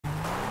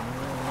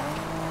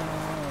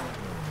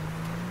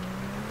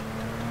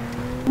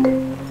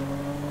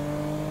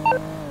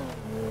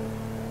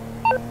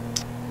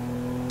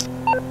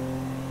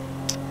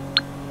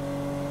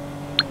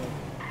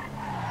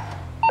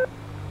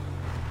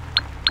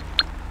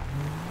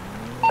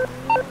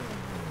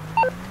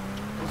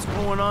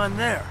going on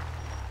there?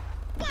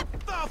 What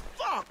the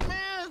fuck,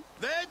 man?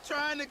 They're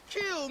trying to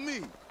kill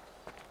me.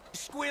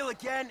 Squeal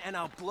again, and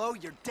I'll blow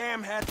your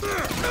damn head.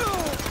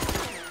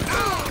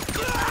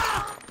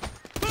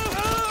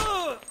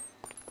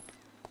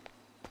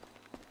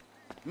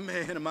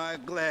 Man, am I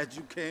glad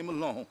you came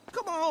along.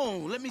 Come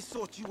on, let me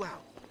sort you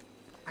out.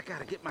 I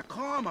gotta get my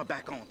karma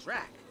back on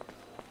track.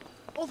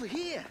 Over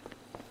here,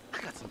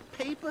 I got some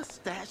paper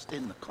stashed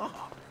in the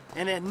car.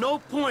 And at no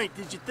point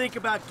did you think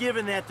about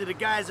giving that to the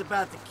guys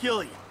about to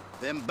kill you.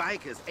 Them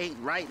bikers ain't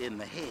right in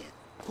the head.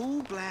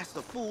 Who blasts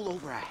a fool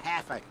over a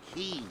half a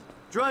key?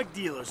 Drug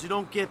dealers who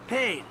don't get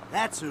paid,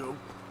 that's who.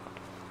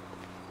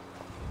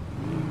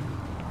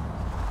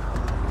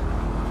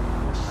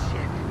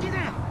 Shit, get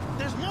out!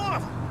 There's more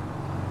of them!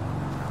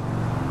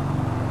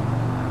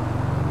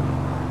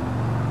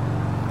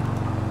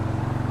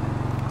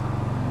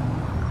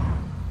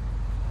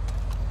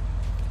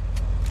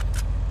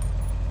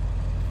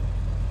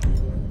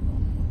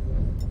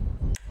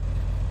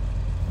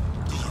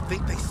 Do you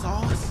think they saw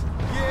us?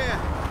 Yeah,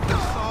 they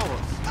saw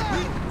us.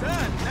 We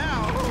done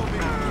now,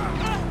 homie.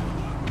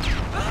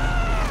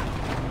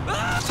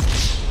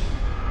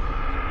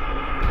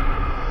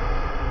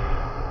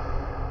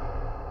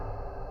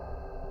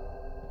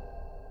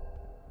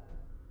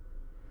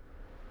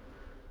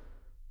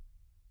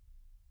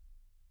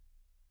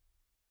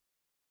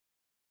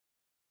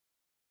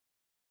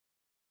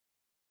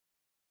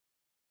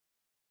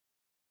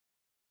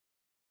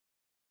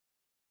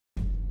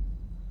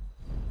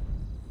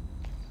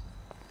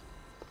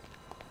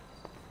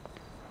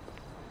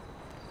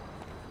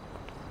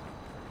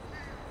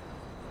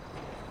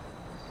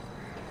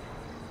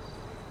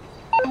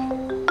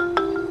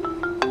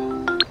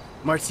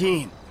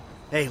 Martine,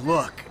 hey,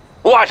 look.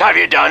 What have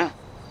you done?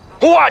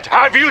 What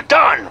have you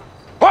done?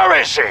 Where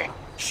is she?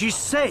 She's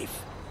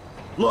safe.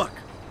 Look,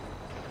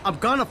 I'm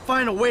gonna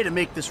find a way to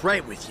make this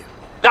right with you.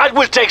 That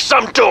will take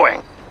some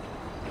doing.